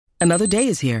Another day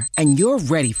is here, and you're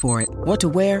ready for it. What to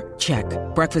wear? Check.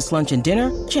 Breakfast, lunch, and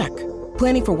dinner? Check.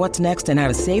 Planning for what's next and how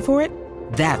to save for it?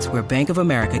 That's where Bank of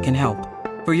America can help.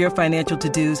 For your financial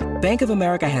to-dos, Bank of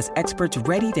America has experts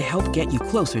ready to help get you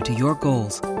closer to your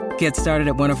goals. Get started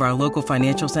at one of our local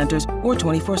financial centers or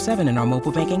 24/7 in our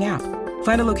mobile banking app.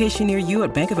 Find a location near you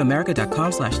at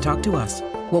bankofamerica.com/talktous.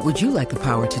 What would you like the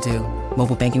power to do?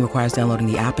 Mobile banking requires downloading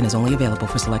the app and is only available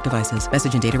for select devices.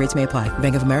 Message and data rates may apply.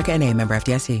 Bank of America N.A., member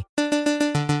FDIC.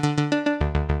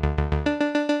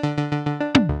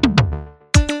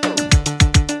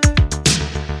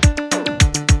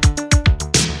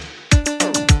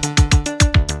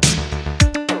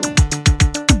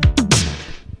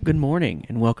 Good morning,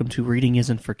 and welcome to Reading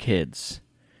Isn't for Kids,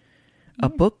 a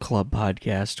book club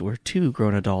podcast where two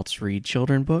grown adults read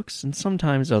children books and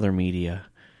sometimes other media.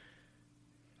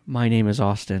 My name is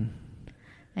Austin.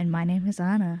 And my name is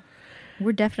Anna.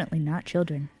 We're definitely not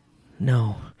children.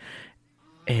 No.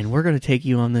 And we're going to take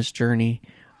you on this journey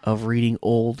of reading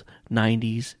old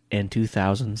 90s and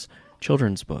 2000s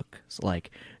children's books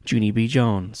like Junie B.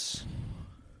 Jones.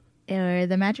 Or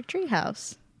The Magic Tree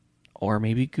House. Or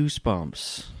maybe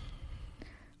Goosebumps.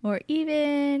 Or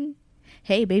even,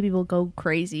 hey, maybe we'll go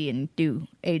crazy and do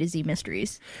A to Z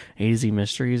Mysteries. A to Z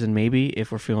Mysteries, and maybe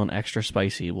if we're feeling extra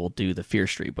spicy, we'll do the Fear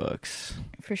Street books.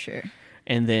 For sure.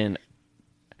 And then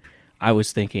I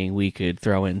was thinking we could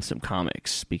throw in some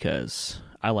comics because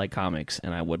I like comics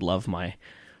and I would love my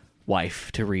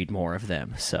wife to read more of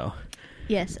them. So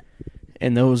yes.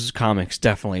 And those comics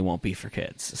definitely won't be for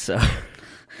kids. So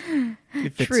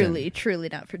truly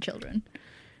not for children.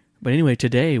 But anyway,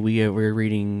 today we're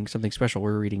reading something special.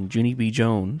 We're reading Junie B.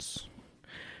 Jones,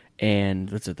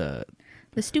 and what's it, the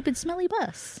Stupid Smelly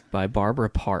Bus by Barbara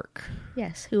Park.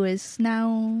 Yes, who is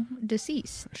now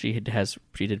deceased. She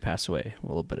did pass away a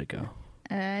little bit ago.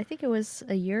 I think it was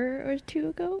a year or two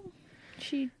ago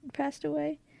she passed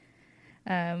away.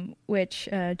 Which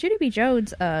Junie B.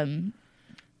 Jones,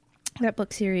 that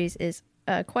book series is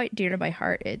quite dear to my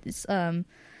heart. It's I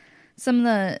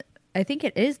think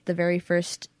it is the very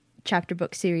first chapter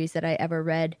book series that I ever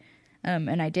read,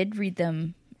 and I did read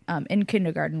them in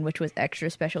kindergarten, which was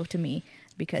extra special to me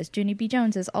because Junie B.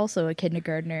 Jones is also a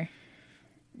kindergartner.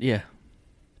 Yeah.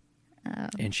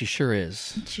 And she sure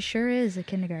is. She sure is a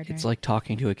kindergartner. It's like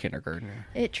talking to a kindergartner.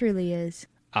 It truly is.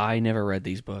 I never read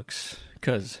these books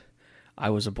because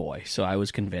I was a boy, so I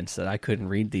was convinced that I couldn't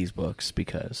read these books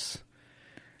because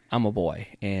I'm a boy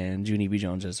and Junie B.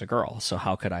 Jones is a girl, so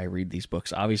how could I read these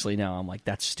books? Obviously now I'm like,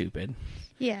 that's stupid.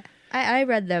 Yeah, I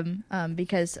read them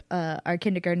because our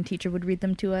kindergarten teacher would read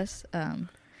them to us.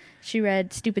 She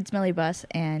read Stupid Smelly Bus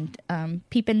and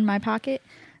Peep in My Pocket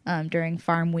during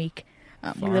Farm Week.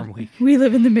 We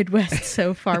live in the Midwest,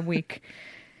 so Farm Week.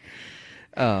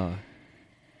 I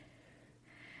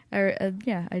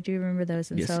do remember those,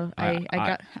 and yes, so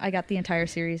I got the entire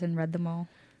series and read them all.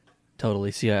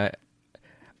 Totally. See, I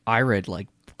read like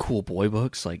cool boy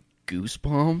books like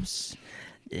Goosebumps.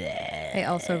 I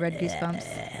also read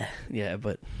Goosebumps. Yeah,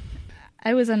 but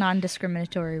I was a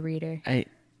non-discriminatory reader.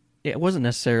 It wasn't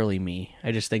necessarily me.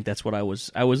 I just think that's what I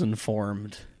was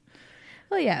informed.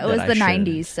 Well, yeah, it was the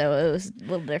 90s, so it was a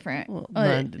little different. Well,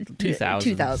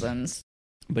 2000s.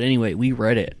 But anyway, we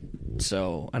read it.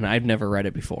 So, and I've never read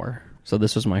it before. So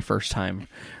this was my first time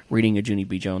reading a Junie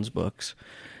B. Jones books.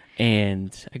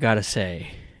 And I got to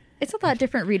say, it's a lot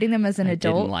different reading them as an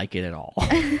adult. I didn't like it at all.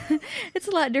 It's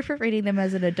a lot different reading them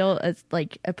as an adult as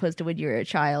opposed to when you were a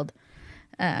child.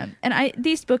 And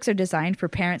these books are designed for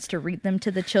parents to read them to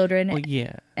the children. Well,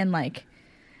 yeah. And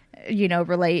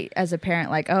relate as a parent,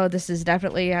 oh, this is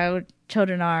definitely how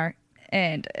children are.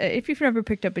 And if you've never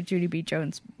picked up a Junie B.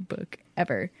 Jones book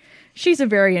ever, she's a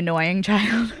very annoying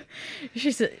child.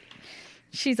 She's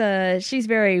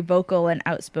very vocal and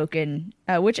outspoken,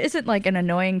 which isn't like an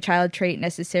annoying child trait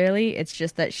necessarily. It's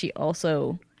just that she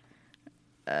also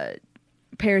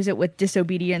pairs it with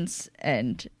disobedience.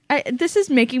 And this is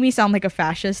making me sound like a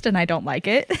fascist, and I don't like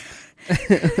it.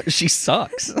 She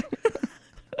sucks.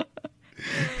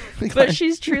 But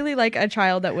she's truly like a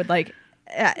child that would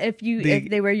if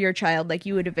they were your child,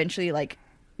 you would eventually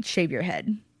shave your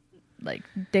head.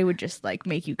 They would just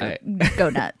make you go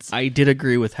nuts. I did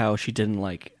agree with how she didn't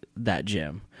like that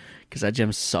gym, because that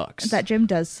gym sucks. That gym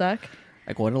does suck.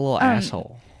 What a little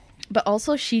asshole. But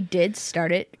also she did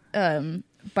start it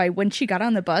by when she got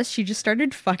on the bus, she just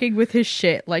started fucking with his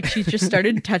shit. She just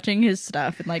started touching his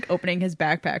stuff and opening his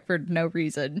backpack for no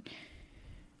reason.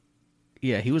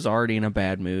 Yeah, he was already in a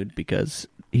bad mood because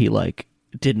he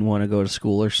didn't want to go to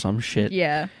school or some shit.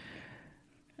 Yeah.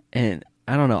 And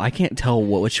I don't know. I can't tell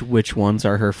which ones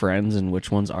are her friends and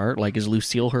which ones aren't. Like, is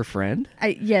Lucille her friend?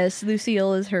 Yes,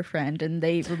 Lucille is her friend, and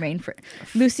they remain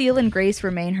Lucille and Grace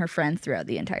remain her friends throughout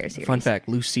the entire series. Fun fact,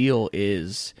 Lucille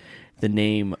is the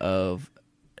name of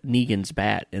Negan's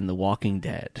bat in The Walking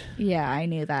Dead. Yeah, I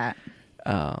knew that.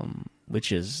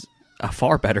 Which is a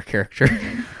far better character.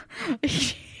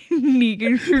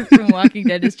 Negan from Walking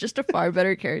Dead is just a far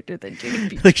better character than Junie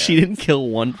B. Like, she didn't kill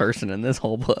one person in this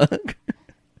whole book.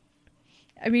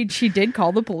 I mean, she did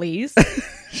call the police.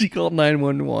 She called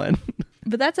 911.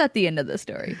 But that's at the end of the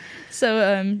story.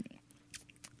 So,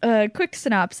 a quick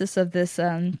synopsis of this.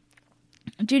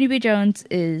 Junie B. Jones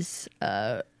is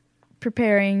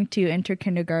preparing to enter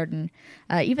kindergarten.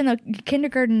 Even though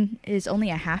kindergarten is only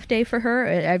a half day for her,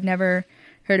 I've never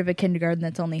heard of a kindergarten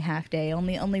that's only half day.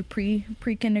 Only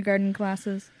pre-kindergarten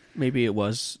classes. Maybe it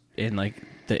was in, like,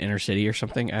 the inner city or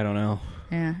something. I don't know.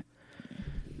 Yeah.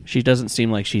 She doesn't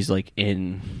seem like she's, like,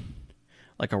 in,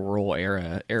 like, a rural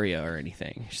area or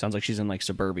anything. She sounds like she's in, like,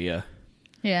 suburbia.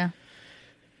 Yeah.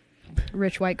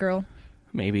 Rich white girl.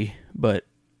 Maybe. But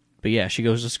yeah, she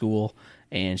goes to school,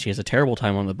 and she has a terrible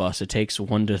time on the bus. It takes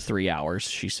 1 to 3 hours,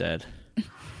 she said.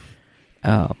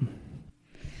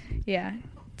 Yeah.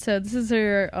 So this is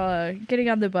her getting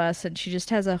on the bus, and she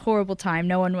just has a horrible time.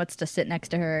 No one wants to sit next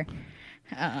to her.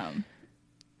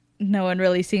 No one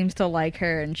really seems to like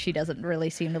her, and she doesn't really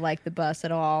seem to like the bus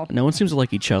at all. No one seems to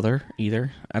like each other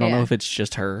either. I don't know Yeah. if it's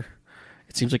just her.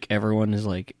 It seems like everyone is,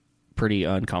 like, pretty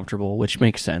uncomfortable, which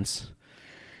makes sense.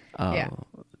 Yeah.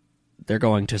 They're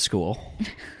going to school.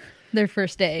 Their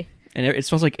first day. And it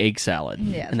smells like egg salad.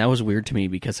 Yeah. And that was weird to me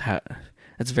because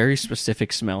that's a very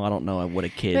specific smell. I don't know what a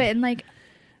kid... But, and like,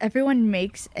 everyone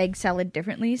makes egg salad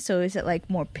differently, so is it like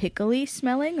more pickly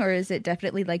smelling, or is it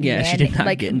definitely like she did not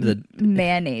like get into the...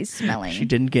 mayonnaise smelling? She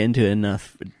didn't get into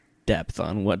enough depth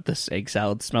on what this egg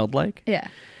salad smelled like. Yeah.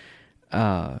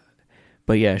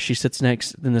 But yeah, she sits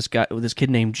next, then this kid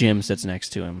named Jim sits next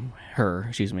to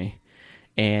her,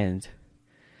 and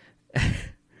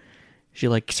she,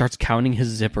 like, starts counting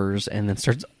his zippers and then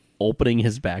starts opening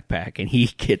his backpack, and he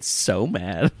gets so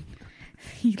mad.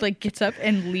 He like gets up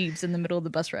and leaves in the middle of the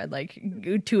bus ride, like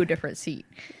to a different seat.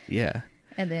 Yeah.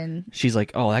 And then She's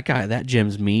like, oh, that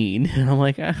Jim's mean. And I'm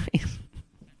like,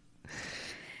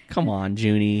 come on,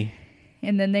 Junie.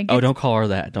 and then they get Oh, don't call her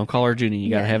that. Don't call her Junie. You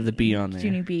gotta have the B on there.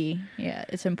 Junie B. Yeah,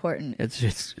 it's important.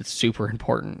 It's super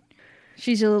important.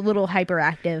 She's a little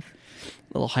hyperactive.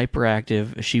 A little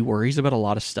hyperactive. She worries about a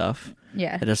lot of stuff.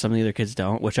 Yeah. That some of the other kids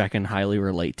don't, which I can highly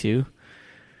relate to.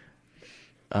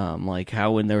 Like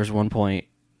how when there was one point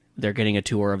they're getting a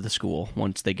tour of the school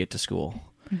once they get to school.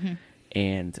 Mm-hmm.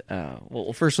 And,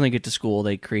 first when they get to school,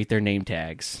 they create their name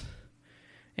tags.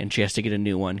 And she has to get a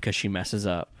new one because she messes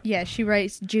up. Yeah, she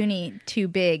writes Junie too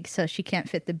big, so she can't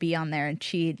fit the B on there, and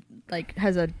she like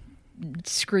has a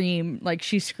scream, like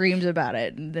she screams about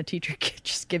it, and the teacher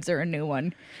just gives her a new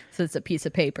one, so it's a piece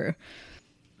of paper.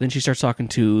 Then she starts talking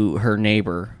to her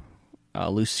neighbor,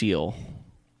 Lucille.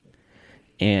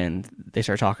 And they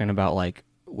start talking about, like,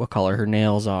 what color her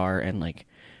nails are and, like,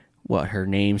 what her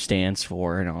name stands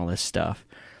for and all this stuff.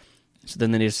 So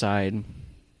then they decide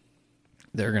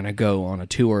they're going to go on a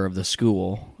tour of the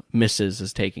school. Mrs.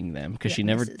 is taking them because she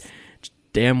never... Mrs.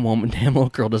 Damn little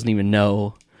girl doesn't even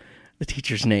know the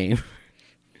teacher's name.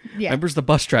 Yeah, Remembers the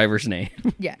bus driver's name.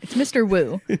 yeah, it's Mr.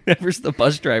 Wu. Remembers the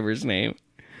bus driver's name,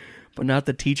 but not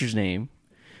the teacher's name.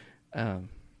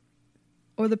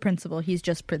 Or the principal. He's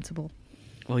just principal.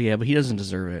 Well, yeah, but he doesn't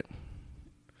deserve it.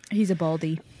 He's a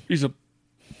baldy. He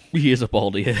is a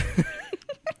baldy.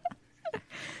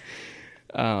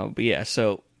 But yeah,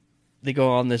 so they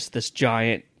go on this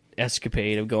giant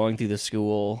escapade of going through the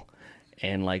school,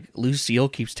 and like Lucille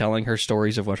keeps telling her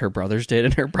stories of what her brothers did,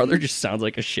 and her brother just sounds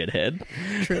like a shithead.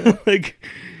 True. Like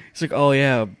it's like, oh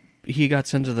yeah, he got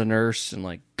sent to the nurse and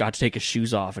like got to take his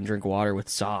shoes off and drink water with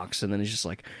socks, and then he's just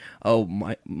like, oh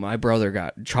my brother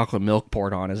got chocolate milk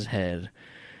poured on his head.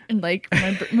 And like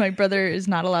my brother is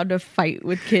not allowed to fight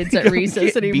with kids at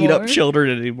recess Can't anymore. beat up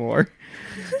children anymore.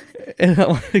 And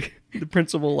I'm like, the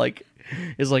principal like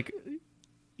is like,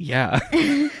 yeah,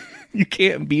 you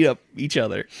can't beat up each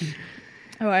other.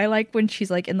 Oh, I like when she's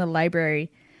like in the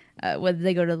library, when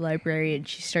they go to the library and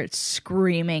she starts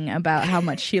screaming about how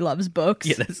much she loves books.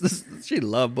 Yeah, she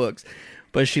loves books,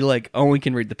 but she like only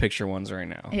can read the picture ones right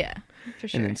now. Yeah, for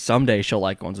sure. And then someday she'll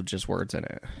like ones with just words in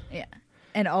it. Yeah,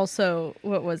 and also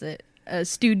what was it?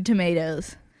 Stewed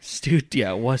tomatoes. Stewed,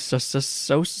 yeah, was just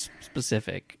so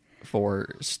specific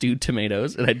for stewed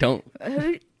tomatoes, and I don't.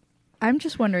 I'm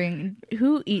just wondering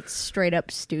who eats straight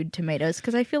up stewed tomatoes,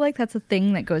 because I feel like that's a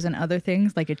thing that goes in other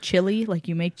things, like a chili. Like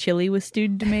you make chili with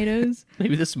stewed tomatoes.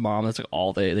 Maybe this mom, that's like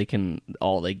all they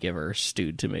give her,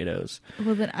 stewed tomatoes.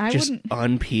 Well, then I just wouldn't.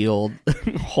 unpeeled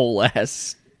whole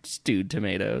ass stewed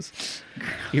tomatoes.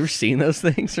 You ever seen those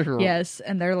things? Or... Yes,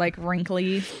 and they're like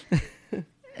wrinkly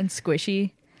and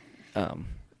squishy.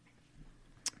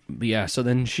 But yeah, so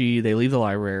then they leave the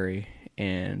library,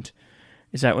 and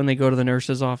is that when they go to the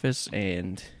nurse's office?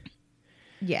 And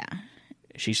yeah,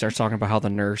 she starts talking about how the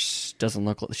nurse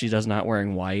she's not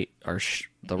wearing white or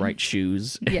the right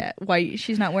shoes. Yeah, white.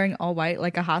 She's not wearing all white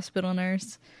like a hospital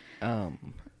nurse.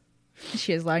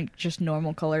 She has like just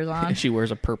normal colors on. She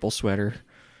wears a purple sweater.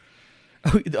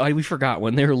 Oh, we forgot,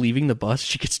 when they were leaving the bus,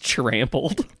 she gets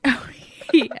trampled. Oh,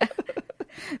 yeah.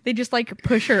 They just like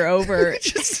push her over.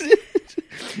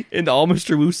 And all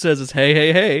Mr. Wu says is, hey,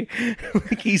 hey, hey.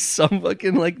 Like he's some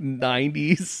fucking like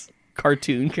 90s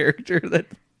cartoon character that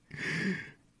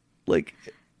like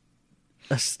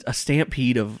a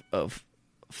stampede of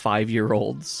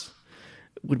 5-year-olds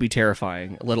would be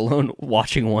terrifying, let alone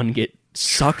watching one get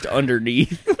sucked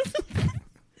underneath.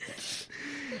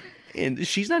 And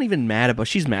she's not even mad about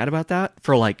she's mad about that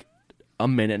for like a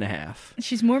minute and a half.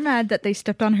 She's more mad that they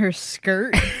stepped on her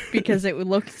skirt because it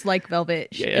looks like velvet.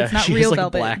 Yeah, it's not she real has like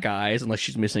velvet. black eyes unless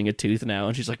she's missing a tooth now,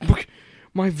 and she's like, look,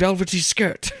 my velvety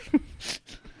skirt.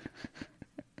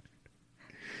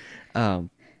 Do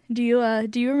you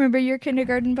remember your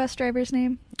kindergarten bus driver's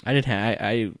name? I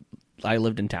didn't I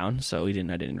lived in town, so I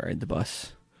didn't ride the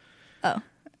bus. Oh,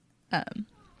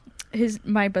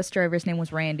 my bus driver's name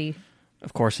was Randy.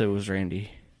 Of course, it was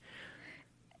Randy.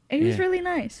 And he was really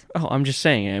nice. Oh, I'm just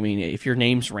saying. I mean, if your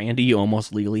name's Randy, you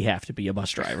almost legally have to be a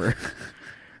bus driver.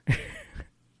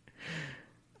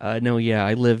 No, yeah,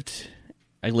 I grew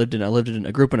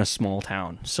up in a small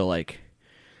town, so like,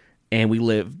 and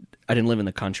I didn't live in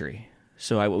the country,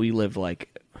 so we lived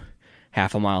like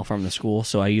half a mile from the school,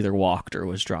 so I either walked or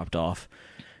was dropped off.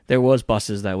 There was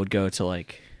buses that would go to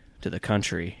the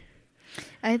country.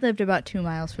 I lived about 2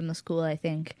 miles from the school, I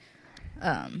think.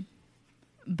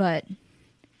 But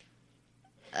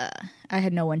I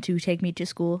had no one to take me to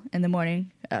school in the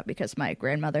morning because my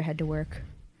grandmother had to work.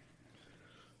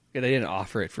 Yeah, they didn't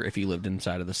offer it for if you lived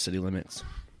inside of the city limits.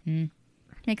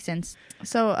 Makes sense.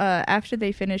 So after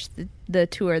they finished the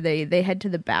tour, they head to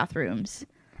the bathrooms.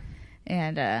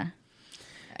 And I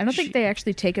don't think they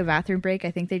actually take a bathroom break.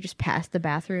 I think they just pass the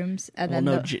bathrooms. And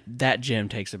that Jim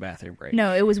takes a bathroom break.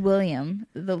 No, it was William,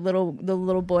 the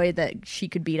little boy that she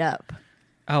could beat up.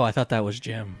 Oh, I thought that was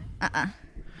Jim.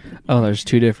 Oh, there's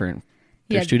two different.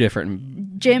 There's two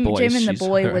different. Jim boys and the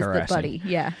boy was harassing. the buddy.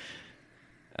 Yeah.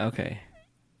 Okay.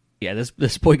 Yeah,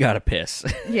 this boy got a piss.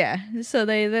 Yeah. So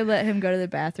they let him go to the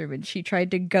bathroom, and she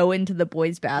tried to go into the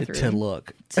boys' bathroom to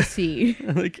look to see.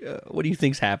 Like, what do you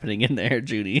think's happening in there,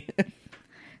 Judy?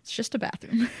 It's just a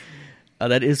bathroom.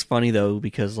 That is funny though,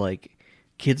 because like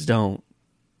kids don't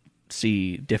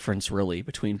see difference really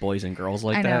between boys and girls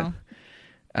like that.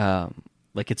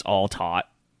 Like it's all taught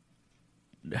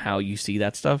how you see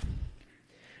that stuff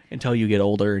until you get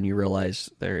older and you realize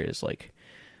there is like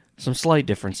some slight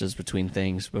differences between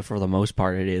things, but for the most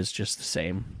part it is just the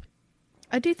same.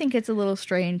 I do think it's a little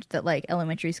strange that like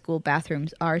elementary school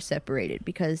bathrooms are separated,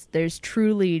 because there's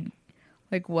truly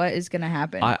like what is going to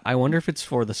happen. I wonder if it's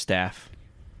for the staff.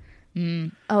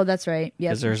 Oh, that's right.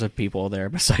 Yeah, because there's people there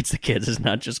besides the kids. It's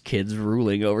not just kids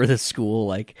ruling over the school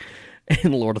like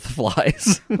in Lord of the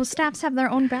Flies. Well, staffs have their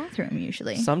own bathroom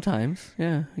usually. Sometimes,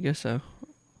 yeah, I guess so.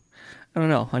 I don't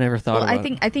know. I never thought about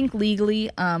it. I think legally,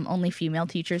 only female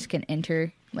teachers can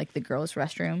enter like the girls'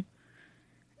 restroom.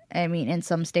 I mean, in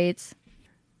some states.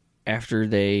 After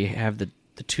they have the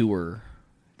tour,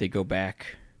 they go back.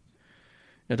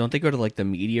 Now, don't they go to like the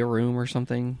media room or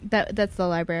something? That's the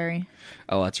library.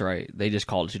 Oh, that's right. They just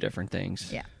called it two different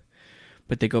things. Yeah.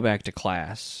 But they go back to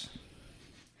class.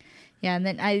 Yeah, and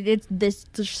then it's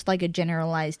just like a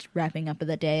generalized wrapping up of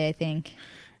the day, I think.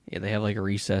 Yeah, they have like a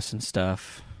recess and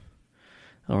stuff.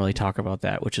 I don't really talk about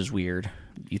that, which is weird.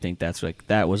 You think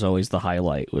that was always the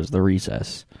highlight, was the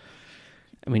recess.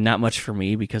 I mean, not much for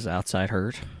me because outside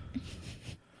hurt.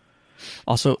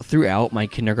 Also, throughout my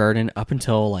kindergarten, up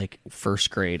until like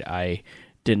first grade, I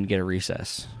didn't get a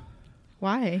recess.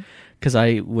 Why? Because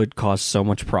I would cause so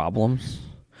much problems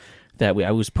that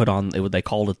I was put on. They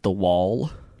called it the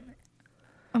wall.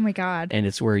 Oh my god! And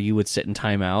it's where you would sit in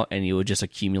timeout and you would just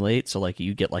accumulate. So like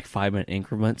you get like 5-minute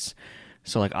increments.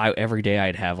 So like every day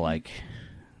I'd have like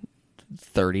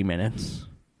 30 minutes,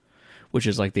 which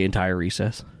is like the entire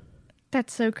recess.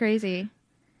 That's so crazy.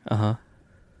 Uh-huh.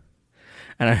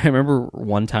 And I remember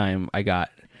one time I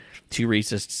got 2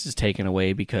 recesses taken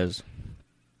away because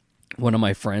one of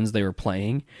my friends, they were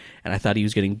playing, and I thought he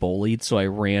was getting bullied, so I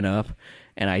ran up,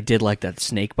 and I did, like, that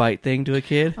snake bite thing to a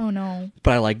kid. Oh, no.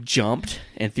 But I, like, jumped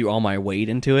and threw all my weight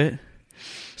into it.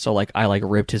 So, like, I, like,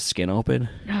 ripped his skin open.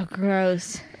 Oh,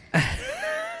 gross. I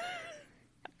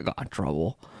got in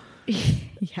trouble.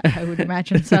 Yeah, I would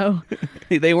imagine so.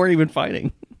 They weren't even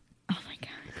fighting. Oh, my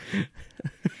God.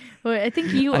 Well, I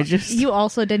think you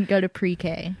also didn't go to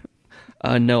pre-K.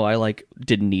 No, I, like,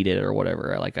 didn't need it or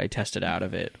whatever. I tested out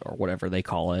of it or whatever they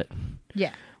call it.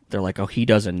 Yeah. They're like, oh, he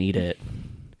doesn't need it.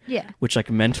 Yeah. Which, like,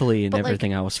 mentally and But,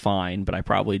 everything, I was fine, but I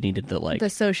probably needed the, like... The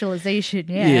socialization,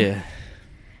 yeah. Yeah.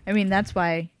 I mean, that's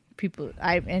why people,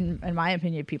 in my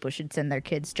opinion, people should send their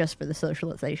kids just for the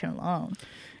socialization alone.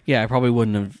 Yeah, I probably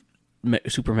wouldn't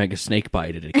have super mega snake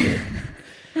bited a kid.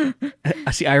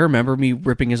 See, I remember me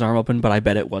ripping his arm open, but I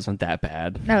bet it wasn't that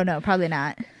bad. No, probably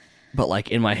not. But, like,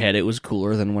 in my head, it was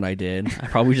cooler than what I did. I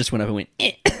probably just went up and went,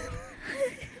 eh.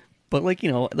 But, like,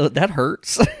 you know, that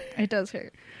hurts. It does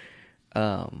hurt.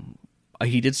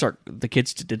 The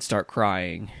kids did start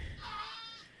crying.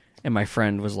 And my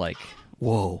friend was like,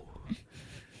 whoa.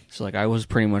 So, like, I was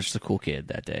pretty much the cool kid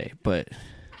that day, but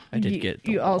I did get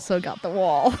the You wall. also got the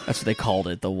wall. That's what they called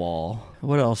it, the wall.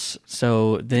 What else?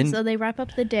 So they wrap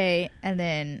up the day, and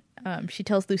then she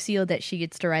tells Lucille that she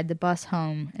gets to ride the bus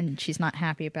home, and she's not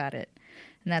happy about it.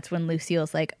 And that's when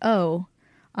Lucille's like, oh,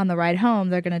 on the ride home,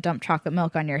 they're going to dump chocolate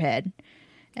milk on your head.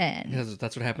 And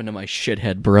that's what happened to my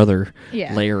shithead brother,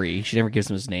 Yeah. Larry. She never gives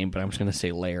him his name, but I'm just going to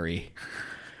say Larry.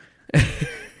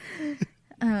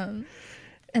 and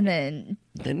then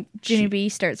Ginny B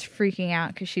starts freaking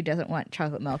out because she doesn't want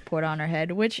chocolate milk poured on her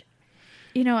head, which,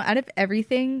 you know, out of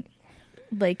everything,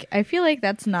 like, I feel like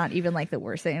that's not even, like, the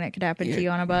worst thing that could happen to you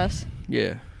on a bus.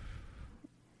 Yeah.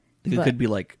 It But- could be,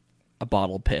 like, a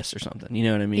bottle of piss or something. You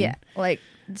know what I mean? Yeah, like,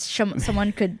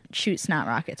 someone could shoot snot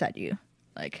rockets at you.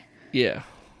 Like, Yeah.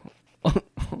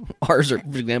 Ours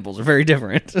examples are very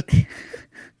different.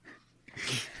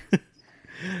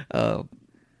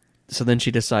 So then she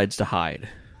decides to hide.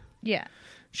 yeah.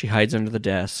 She hides under the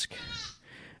desk,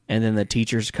 and then the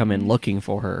teachers come in looking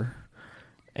for her,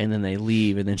 and then they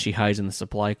leave, and then she hides in the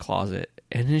supply closet,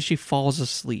 and then she falls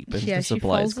asleep in the She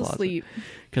supply falls closet. asleep.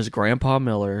 Because Grandpa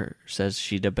Miller says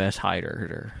she's the best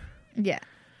hider. Yeah.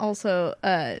 Also,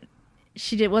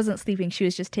 she wasn't sleeping. She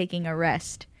was just taking a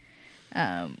rest,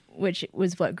 which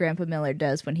was what Grandpa Miller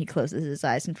does when he closes his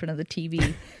eyes in front of the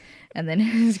TV. And then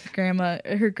her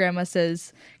grandma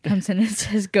comes in and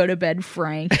says, "Go to bed,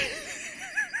 Frank."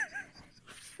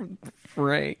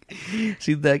 Frank.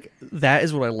 See, that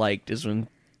is what I liked, is when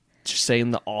just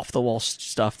saying the off-the-wall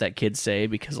stuff that kids say,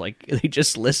 because, like, they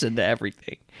just listen to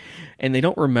everything. And they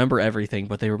don't remember everything,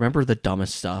 but they remember the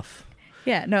dumbest stuff.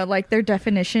 Yeah, no, like, their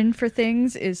definition for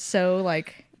things is so,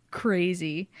 like,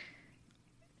 crazy.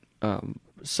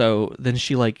 So then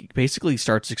she, like, basically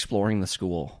starts exploring the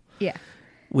school. Yeah.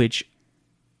 Which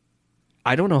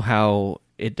I don't know how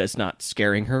it does not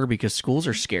scaring her, because schools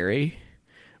are scary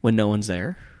when no one's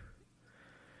there.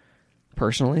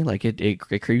 Personally, like,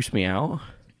 it creeps me out.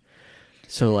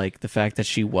 So, like, the fact that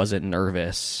she wasn't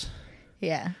nervous,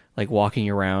 Yeah. like, walking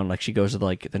around, like, she goes to,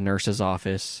 like, the nurse's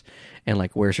office and,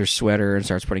 like, wears her sweater and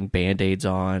starts putting Band-Aids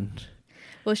on.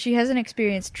 Well, she hasn't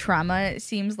experienced trauma, it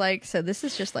seems like, so this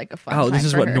is just, like, a fun Oh, time this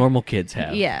is for what her. normal kids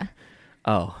have. Yeah.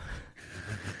 Oh.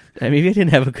 Maybe I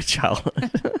didn't have a good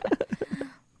childhood.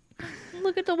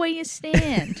 Look at the way you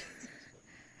stand.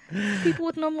 People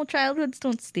with normal childhoods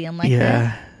don't stand like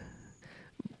that.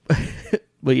 Yeah.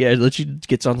 But yeah, then she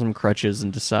gets on some crutches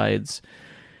and decides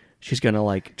she's gonna,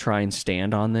 like, try and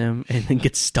stand on them, and then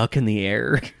gets stuck in the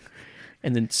air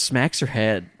and then smacks her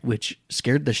head, which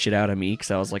scared the shit out of me, because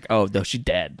I was like, oh no, she's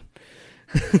dead.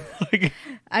 Like,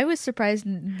 I was surprised,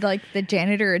 like, the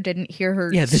janitor didn't hear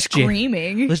her yeah,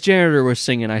 screaming. this janitor was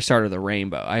singing I Started the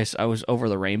Rainbow. I was Over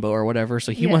the Rainbow or whatever,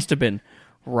 so he Yeah. must have been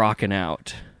rocking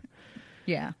out.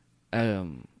 Yeah. Yeah,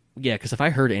 because if I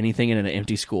heard anything in an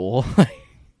empty school,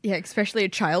 Yeah, especially a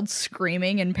child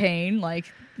screaming in pain,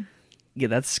 like, yeah,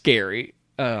 that's scary.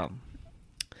 It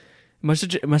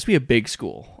must be a big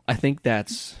school. I think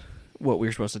that's what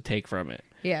we're supposed to take from it.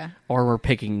 yeah. Or we're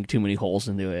picking too many holes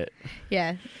into it.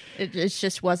 Yeah. It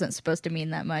just wasn't supposed to mean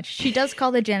that much. She does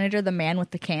call the janitor the man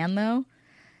with the can, though.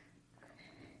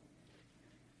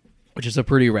 Which is a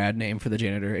pretty rad name for the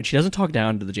janitor. And she doesn't talk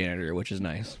down to the janitor, which is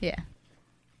nice. Yeah.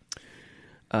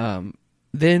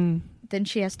 Then, Then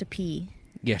she has to pee.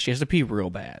 yeah, she has to pee real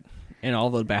bad. And all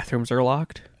the bathrooms are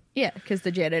locked. Yeah, because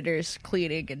the janitor's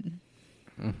cleaning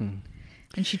and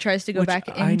she tries to go Which back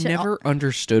I into... never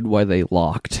understood why they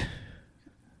locked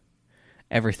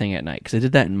everything at night? Because they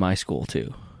did that in my school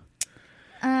too.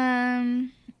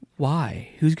 Why?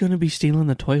 Who's going to be stealing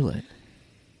the toilet?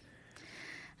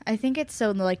 I think it's so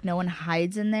like no one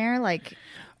hides in there. Like,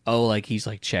 oh, like he's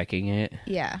like checking it.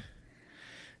 Yeah.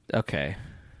 Okay.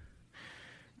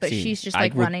 But see, she's just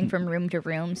like running from room to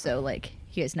room, so like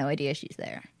he has no idea she's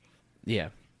there. Yeah.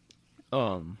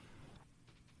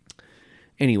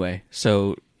 Anyway,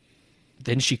 so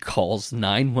then she calls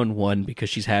 911 because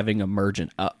she's having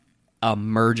emergency.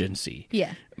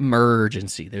 Yeah.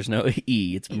 Emergency. There's no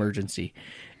E. It's emergency.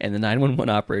 And the 911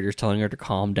 operator is telling her to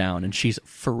calm down, and she's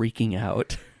freaking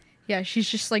out. Yeah, she's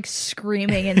just like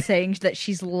screaming and saying that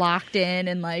she's locked in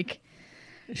and like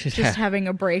she's just having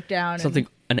a breakdown.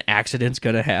 An accident's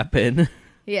gonna happen.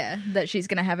 Yeah, that she's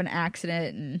gonna have an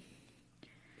accident, and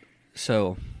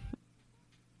so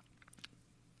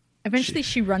eventually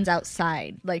she runs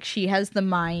outside. Like she has the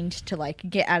mind to like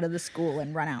get out of the school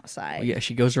and run outside. Yeah,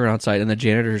 she goes around outside, and the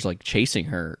janitor's like chasing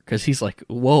her because he's like,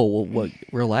 "Whoa, what?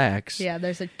 Relax." Yeah,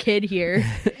 there's a kid here.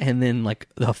 And then like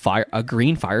a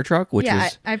green fire truck, which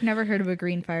is I've never heard of a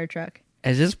green fire truck.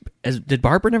 Did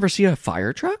Barbara never see a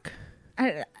fire truck?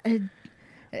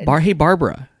 Hey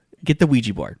Barbara, get the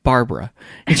Ouija board. Barbara,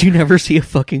 did you never see a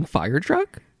fucking fire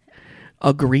truck?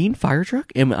 A green fire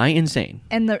truck? Am I insane?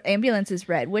 And the ambulance is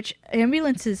red, which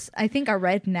ambulances I think are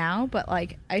red now, but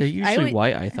like they're usually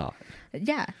white. I thought.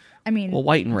 Yeah, I mean, well,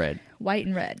 white and red. White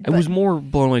and red. I was more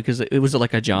blown away because it was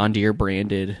like a John Deere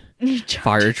branded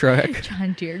fire truck.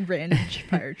 John Deere branded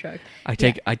fire truck. I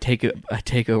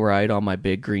take a ride on my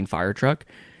big green fire truck.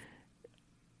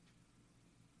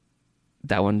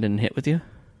 That one didn't hit with you?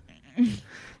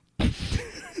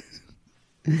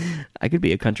 I could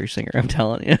be a country singer, I'm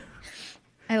telling you.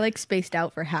 I like spaced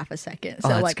out for half a second,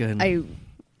 so like good. I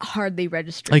hardly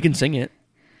registered. I can sing it.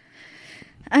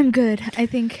 I'm good. I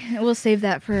think we'll save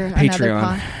that for Patreon. Another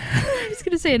I was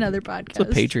going to say another podcast. It's a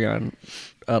Patreon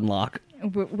unlock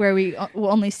where we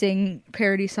will only sing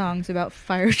parody songs about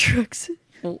fire trucks.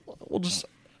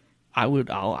 I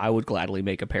would gladly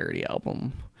make a parody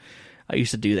album. I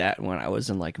used to do that when I was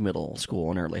in like middle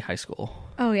school and early high school.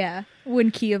 Oh yeah, when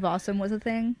Key of Awesome was a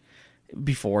thing.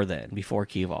 Before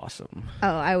Key of Awesome.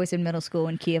 Oh, I was in middle school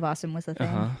when Key of Awesome was a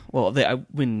thing. Well,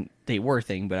 when they were a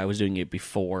thing, but I was doing it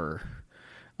before,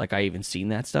 like I even seen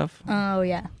that stuff. Oh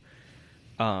yeah.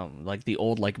 Like the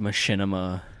old like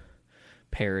Machinima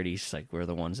parodies, like were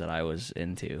the ones that I was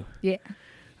into. Yeah.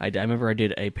 I remember I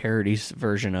did a parodies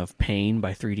version of Pain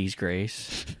by 3D's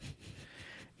Grace.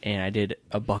 And I did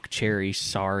a Buck Cherry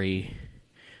Sorry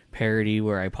parody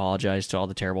where I apologized to all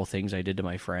the terrible things I did to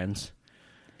my friends.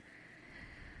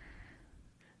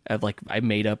 I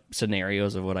made up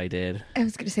scenarios of what I did. I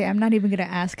was going to say, I'm not even going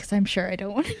to ask because I'm sure I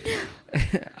don't want to know.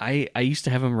 I used to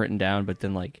have them written down, but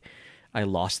then like I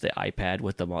lost the iPad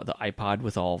with the iPod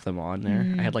with all of them on there.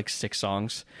 I had like 6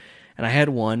 songs. And I had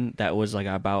one that was like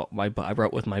about I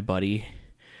wrote with my buddy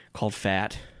called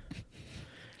Fat.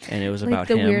 And it was about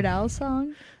the him. Weird Al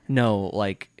song? No,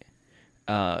 like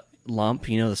Lump,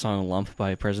 you know the song Lump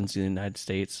by Presidents of the United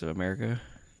States of America?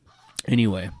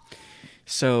 Anyway,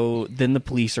 so then the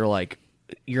police are like,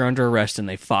 you're under arrest, and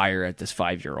they fire at this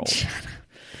 5-year-old.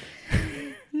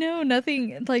 No,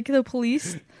 nothing. Like the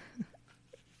police,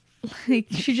 like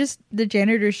the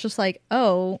janitor's just like,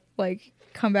 oh, like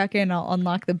come back in, I'll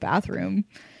unlock the bathroom.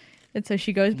 And so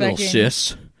she goes back in. Little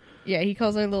sis. Yeah, he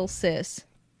calls her little sis.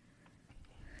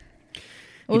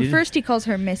 Well, first he calls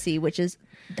her Missy, which is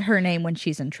her name when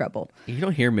she's in trouble. You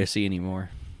don't hear Missy anymore.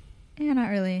 Yeah, not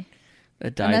really.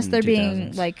 That died unless they're in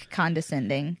being like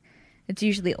condescending. It's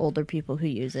usually older people who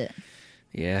use it.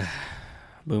 Yeah,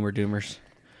 boomer doomers.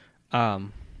 But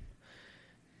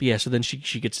yeah, so then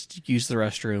she gets to use the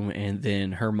restroom, and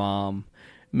then her mom,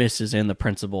 Mrs. and the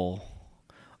principal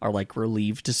are like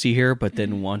relieved to see her, but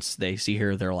then once they see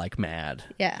her, they're like mad.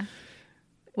 Yeah.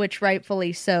 Which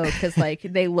rightfully so, because like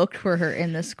they looked for her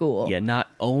in the school. Yeah, not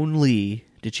only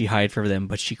did she hide from them,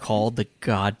 but she called the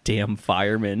goddamn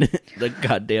firemen, the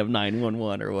goddamn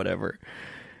 911 or whatever.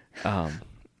 And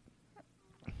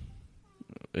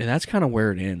that's kind of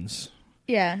where it ends.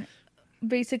 Yeah.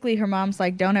 Basically, her mom's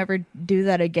like, don't ever do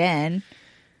that again.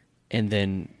 And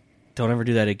then, don't ever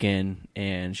do that again.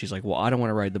 And she's like, well, I don't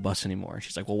want to ride the bus anymore.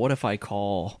 She's like, well, what if I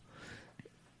call,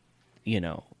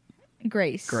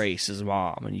 Grace's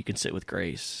mom, and you can sit with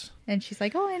Grace. And she's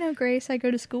like, oh, I know Grace. I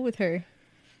go to school with her.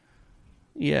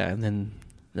 Yeah, and then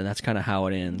that's kind of how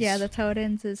it ends. Yeah, that's how it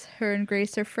ends, is her and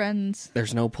Grace are friends.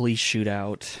 There's no police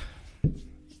shootout.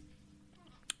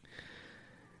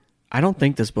 I don't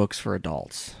think this book's for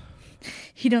adults.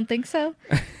 You don't think so?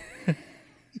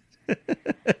 I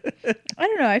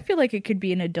don't know. I feel like it could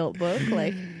be an adult book.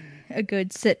 Like, a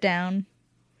good sit down.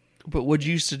 But would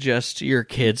you suggest your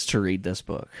kids to read this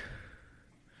book?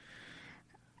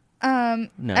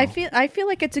 No. I feel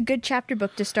like it's a good chapter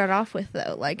book to start off with,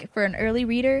 though. Like, for an early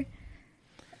reader,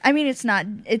 I mean, it's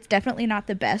definitely not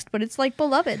the best, but it's like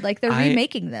beloved. Like, they're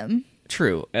remaking them.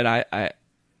 True, and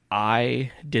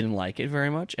I didn't like it very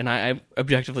much, and I'm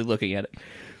objectively looking at it.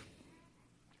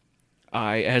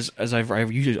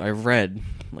 I've read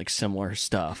like similar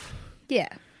stuff. Yeah.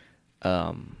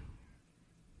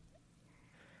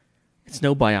 It's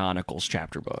no Bionicles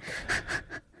chapter book.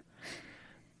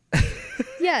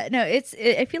 Yeah, no,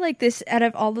 I feel like this, out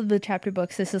of all of the chapter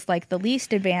books, this is like the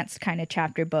least advanced kind of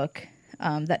chapter book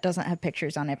that doesn't have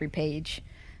pictures on every page.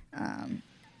 And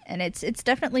it's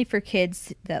definitely for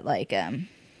kids that like,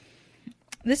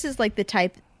 this is like the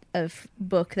type of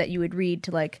book that you would read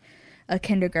to like a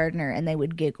kindergartner and they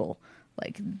would giggle.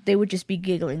 Like, they would just be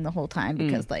giggling the whole time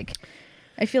because like,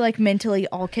 I feel like mentally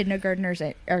all kindergartners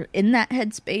are in that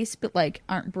headspace, but like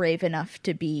aren't brave enough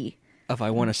to be. If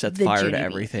I want to set fire to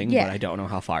everything, but I don't know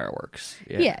how fire works.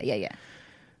 Yeah.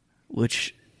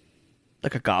 Which,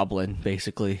 like a goblin,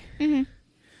 basically. Mm-hmm.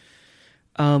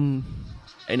 And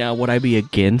now, would I be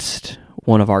against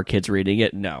one of our kids reading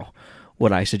it? No.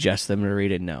 Would I suggest them to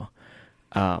read it? No.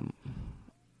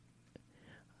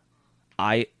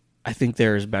 I think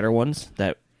there's better ones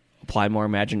that apply more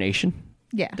imagination.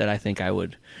 Yeah. That I think I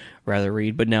would rather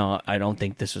read. But no, I don't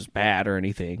think this was bad or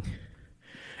anything.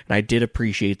 And I did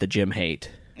appreciate the Jim hate.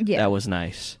 Yeah. That was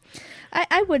nice.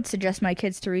 I would suggest my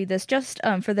kids to read this just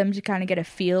for them to kind of get a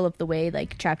feel of the way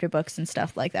like chapter books and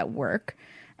stuff like that work.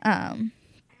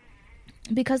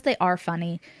 Because they are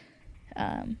funny.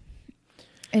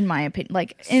 In my opinion,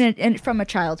 like from a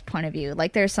child's point of view,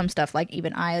 like there's some stuff like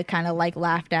even I kind of like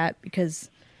laughed at because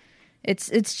it's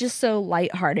just so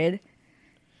lighthearted.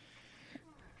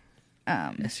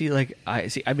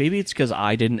 Maybe it's because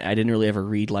I didn't really ever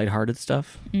read lighthearted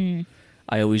stuff. I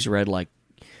always read like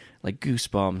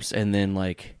Goosebumps, and then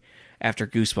like after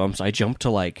Goosebumps, I jumped to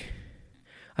like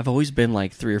I've always been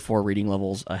like 3 or 4 reading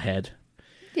levels ahead.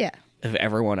 Yeah. Of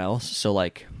everyone else, so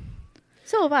like.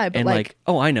 So have I, but and like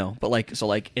oh, I know, but like so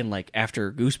like in like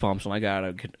after Goosebumps, when I got out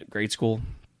of grade school,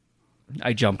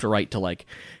 I jumped right to like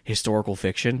historical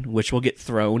fiction, which will get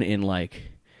thrown in like.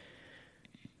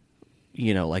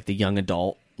 You know, like the young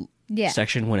adult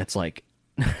section when it's like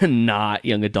not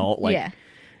young adult, like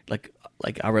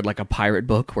I read like a pirate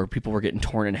book where people were getting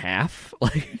torn in half,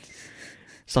 like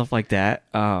stuff like that.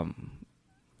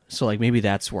 So like maybe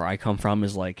that's where I come from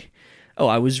is like, oh,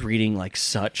 I was reading like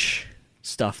such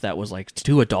stuff that was like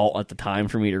too adult at the time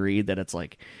for me to read that it's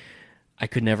like I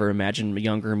could never imagine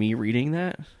younger me reading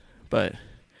that. But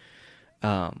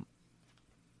I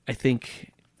think.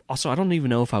 Also, I don't even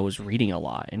know if I was reading a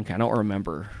lot, and I don't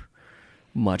remember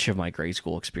much of my grade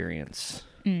school experience.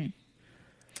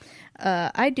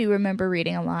 I do remember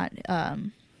reading a lot.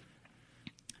 I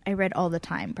read all the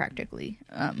time, practically.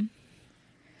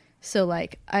 So,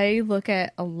 like, I look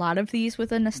at a lot of these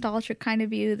with a nostalgic kind of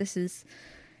view.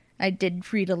 I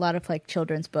did read a lot of, like,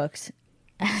 children's books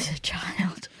as a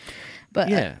child.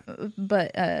 But,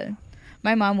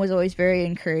 my mom was always very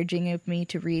encouraging of me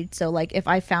to read. So, like, if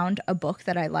I found a book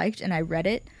that I liked and I read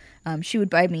it, she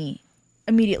would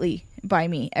immediately buy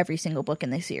me every single book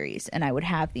in the series, and I would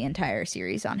have the entire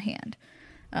series on hand.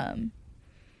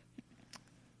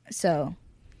 So,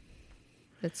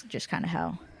 that's just kind of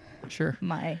how. Sure.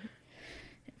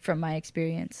 From my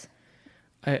experience.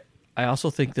 I also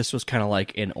think this was kind of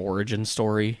like an origin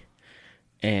story,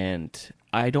 and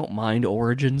I don't mind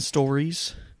origin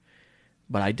stories.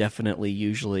 But I definitely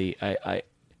usually I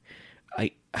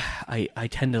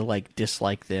tend to like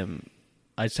dislike them.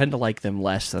 I tend to like them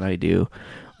less than I do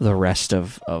the rest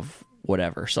of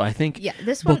whatever. So I think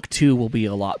this book 2 will be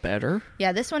a lot better.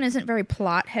 Yeah, this one isn't very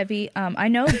plot heavy. I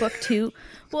know book 2.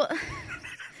 Well,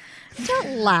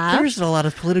 don't laugh. There's a lot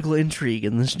of political intrigue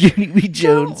in this Junie B.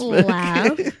 Jones book. Don't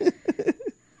laugh.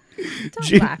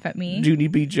 Don't laugh at me. Junie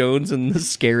B. Jones and the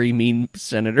scary mean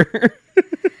senator.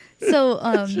 So,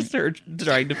 it's just her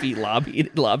trying to beat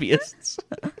lobbyists.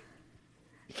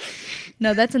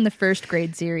 No, that's in the first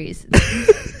grade series.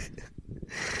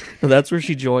 That's where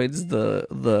she joins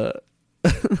the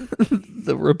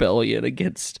rebellion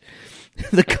against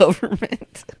the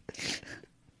government.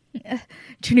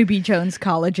 Junie B. Jones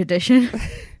College Edition.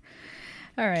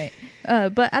 All right.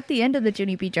 But at the end of the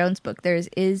Junie B. Jones book, there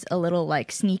is a little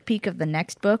like sneak peek of the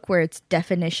next book where it's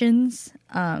definitions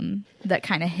that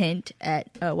kind of hint at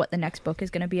what the next book is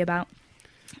going to be about.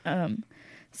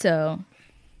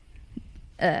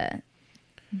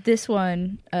 This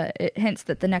one, it hints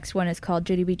that the next one is called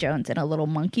Junie B. Jones and a Little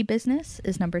Monkey Business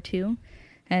is number 2.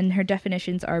 And her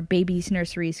definitions are babies,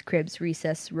 nurseries, cribs,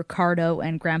 recess, Ricardo,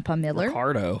 and Grandpa Miller.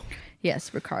 Ricardo.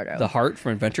 Yes, Ricardo. The heart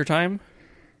from Adventure Time?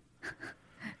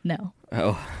 No.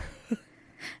 Oh,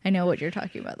 I know what you're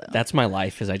talking about, though. that's my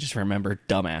life, is I just remember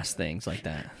dumbass things like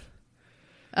that.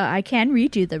 I can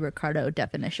read you the Ricardo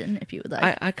definition if you would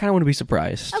like. I kind of want to be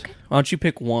surprised. Okay. Why don't you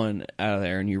pick one out of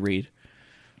there and you read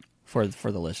for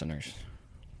the listeners?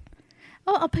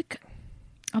 Oh, I'll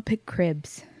pick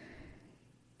cribs.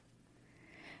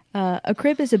 A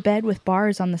crib is a bed with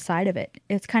bars on the side of it.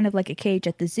 It's kind of like a cage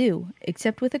at the zoo,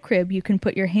 except with a crib you can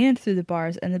put your hand through the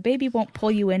bars and the baby won't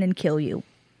pull you in and kill you.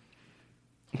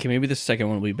 Okay, maybe the second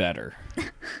one will be better.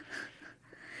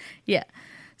 Yeah.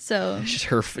 So It's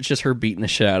just her beating the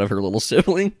shit out of her little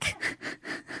sibling.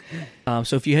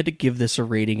 So if you had to give this a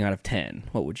rating out of 10,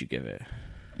 what would you give it?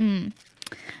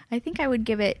 I think I would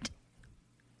give it...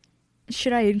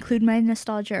 Should I include my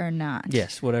nostalgia or not?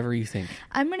 Yes, whatever you think.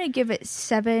 I'm going to give it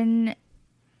 7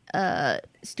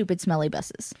 stupid smelly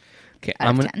buses. Okay,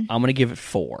 Out of 10. I'm gonna give it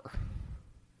 4.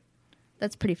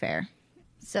 That's pretty fair.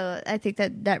 So I think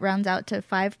that rounds out to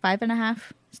 5.5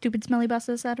 stupid smelly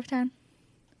buses out of 10.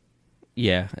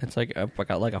 Yeah, it's like a 5,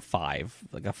 like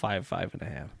a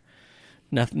 5.5.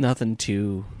 Nothing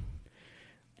too.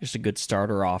 Just a good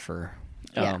starter offer.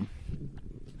 Yeah.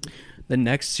 The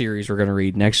next series we're going to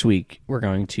read next week, we're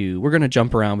going to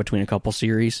jump around between a couple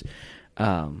series,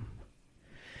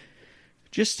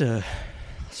 just to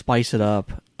spice it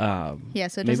up. Yeah,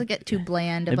 so it doesn't get too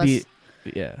bland of maybe, us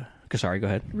yeah. Sorry, go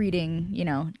ahead. reading,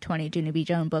 20 Junie B.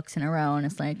 Jones books in a row, and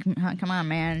it's like, come on,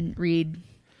 man, read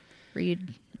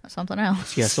something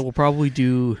else. Yeah, so we'll probably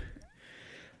do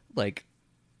like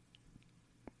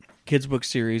kids book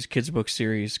series, and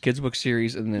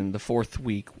then the 4th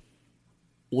week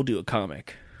we'll do a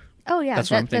comic. Oh yeah, That's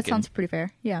what I'm that thinking. sounds pretty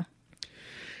fair. Yeah.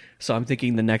 So I'm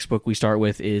thinking the next book we start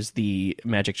with is the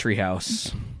Magic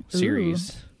Treehouse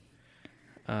series.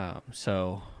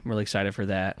 So I'm really excited for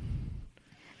that.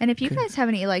 And if you guys have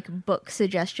any book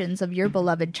suggestions of your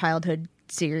beloved childhood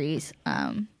series,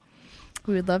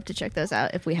 we would love to check those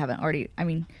out if we haven't already. I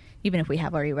mean, even if we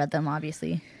have already read them,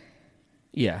 obviously.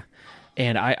 Yeah,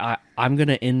 and I'm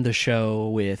gonna end the show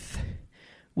with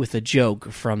a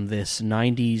joke from this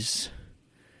 90s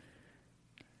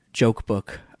joke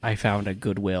book I found at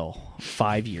Goodwill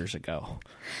 5 years ago.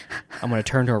 I'm going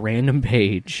to turn to a random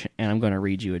page, and I'm going to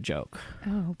read you a joke.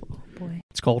 Oh, boy.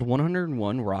 It's called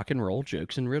 101 Rock and Roll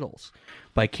Jokes and Riddles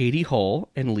by Katie Hull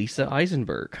and Lisa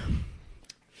Eisenberg.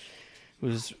 It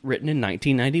was written in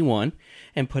 1991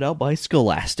 and put out by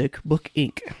Scholastic Book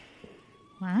Inc.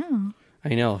 Wow. I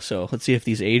know, so let's see if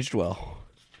these aged well.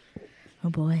 Oh,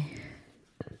 boy.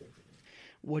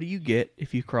 What do you get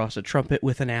if you cross a trumpet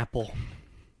with an apple?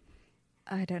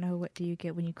 I don't know. What do you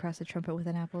get when you cross a trumpet with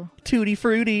an apple? Tutti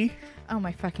Frutti. Oh,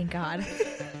 my fucking God.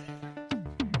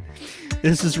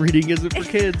 This is Reading Isn't for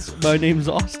Kids. My name's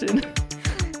Austin.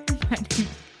 My name's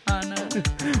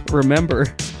Anna.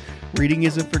 Remember, reading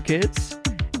isn't for kids,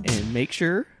 and make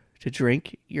sure to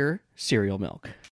drink your cereal milk.